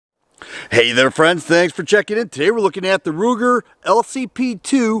Hey there friends, thanks for checking in. Today we're looking at the Ruger LCP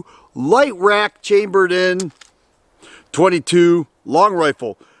II Lite Rack chambered in 22 long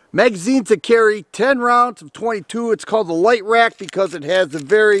rifle. Magazines that carry 10 rounds of 22. It's called the Lite Rack because it has a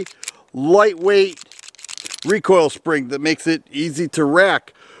very lightweight recoil spring that makes it easy to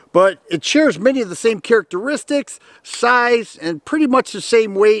rack. But it shares many of the same characteristics, size, and pretty much the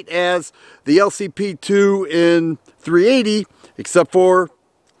same weight as the LCP II in 380, except for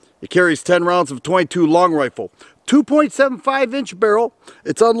it carries 10 rounds of 22 long rifle. 2.75 inch barrel.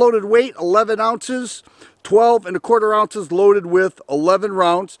 Its unloaded weight 11 ounces, 12 1/4 ounces loaded with 11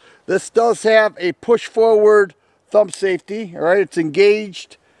 rounds. This does have a push forward thumb safety. All right, it's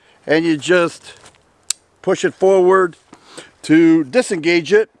engaged and you just push it forward to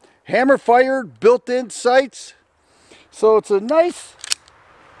disengage it. Hammer fired, built-in sights. So it's a nice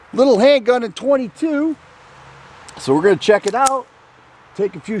little handgun in 22. So we're going to check it out.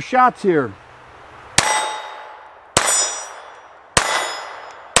 Take a few shots here.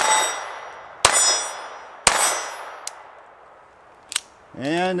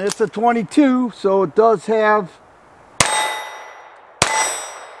 And it's a 22, so it does have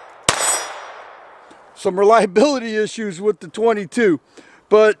some reliability issues with the 22.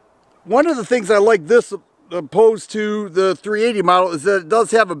 But one of the things I like this opposed to the 380 model is that it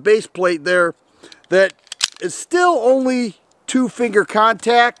does have a base plate there that is still only 2-finger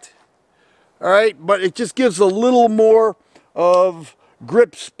contact, all right, but it just gives a little more of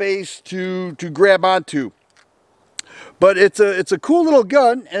grip space to grab onto. But it's a cool little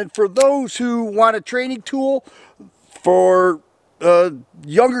gun, and for those who want a training tool for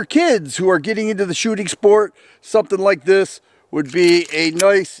younger kids who are getting into the shooting sport, something like this would be a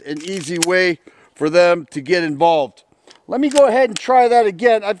nice and easy way for them to get involved. Let me go ahead and try that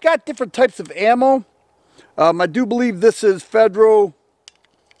again. I've got different types of ammo. I do believe this is Federal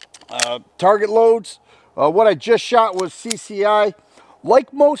target loads. What I just shot was CCI.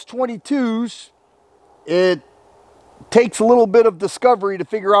 Like most 22s, it takes a little bit of discovery to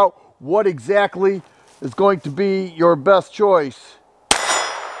figure out what exactly is going to be your best choice.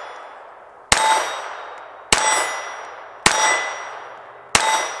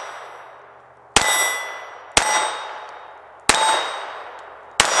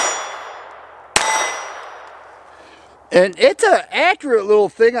 And it's an accurate little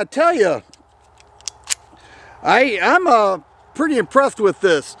thing, I tell you. I'm pretty impressed with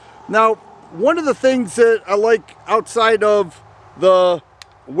this. Now, one of the things that I like outside of the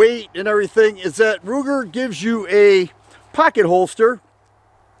weight and everything is that Ruger gives you a pocket holster,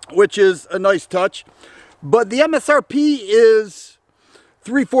 which is a nice touch. But the MSRP is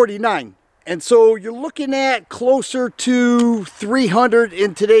 $349. And so you're looking at closer to $300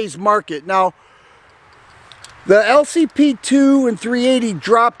 in today's market. Now, the LCP II and 380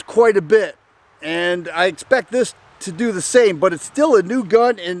 dropped quite a bit, and I expect this to do the same, but it's still a new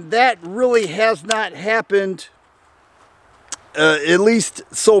gun, and that really has not happened, at least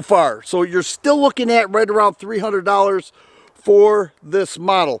so far. So you're still looking at right around $300 for this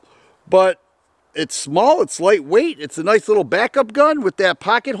model. But it's small, it's lightweight, it's a nice little backup gun with that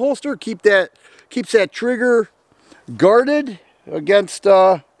pocket holster. Keeps that trigger guarded against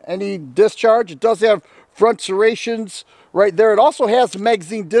any discharge. It does have front serrations right there. It also has a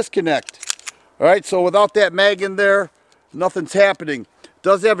magazine disconnect. All right, so without that mag in there, nothing's happening. It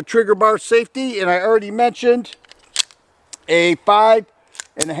does have a trigger bar safety, and I already mentioned a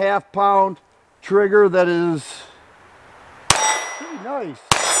 5.5 pound trigger that is pretty nice.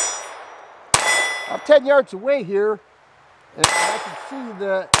 I'm 10 yards away here, and I can see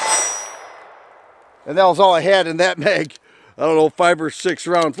that, and that was all I had in that mag. I don't know, 5 or 6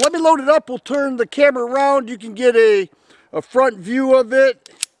 rounds. Let me load it up. We'll turn the camera around. You can get a front view of it.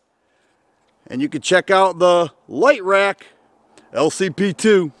 And you can check out the Lite Rack LCP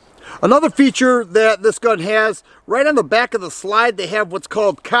II. Another feature that this gun has, right on the back of the slide, they have what's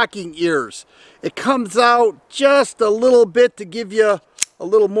called cocking ears. It comes out just a little bit to give you a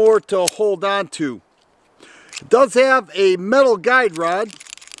little more to hold on to. It does have a metal guide rod.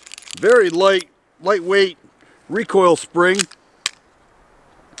 Very lightweight recoil spring,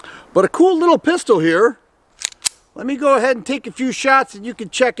 but a cool little pistol here. Let me go ahead and take a few shots and you can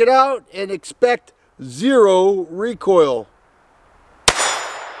check it out and expect 0 recoil.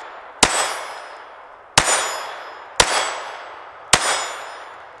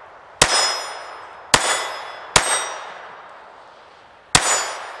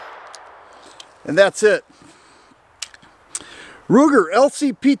 And that's it. Ruger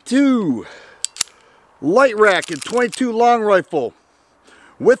LCP II Lite Rack in 22 long rifle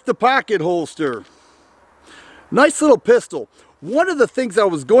with the pocket holster. Nice little pistol. one of the things I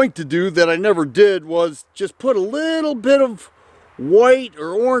was going to do that I never did was just put a little bit of white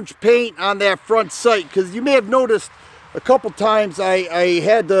or orange paint on that front sight, because you may have noticed a couple times I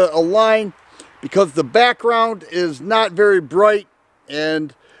had to align because the background is not very bright,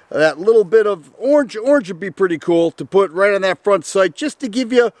 and that little bit of orange would be pretty cool to put right on that front sight, just to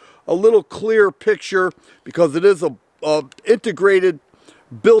give you a little clear picture, because it is a integrated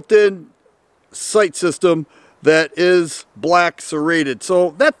built-in sight system that is black serrated.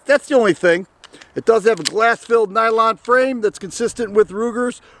 So that's the only thing. It does have a glass-filled nylon frame that's consistent with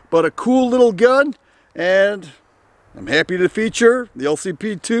Ruger's, but a cool little gun, and I'm happy to feature the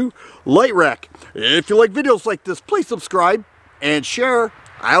LCP II Lite Rack. If you like videos like this, please subscribe and share.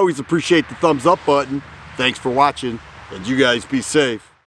 I always appreciate the thumbs up button. Thanks for watching, and you guys be safe.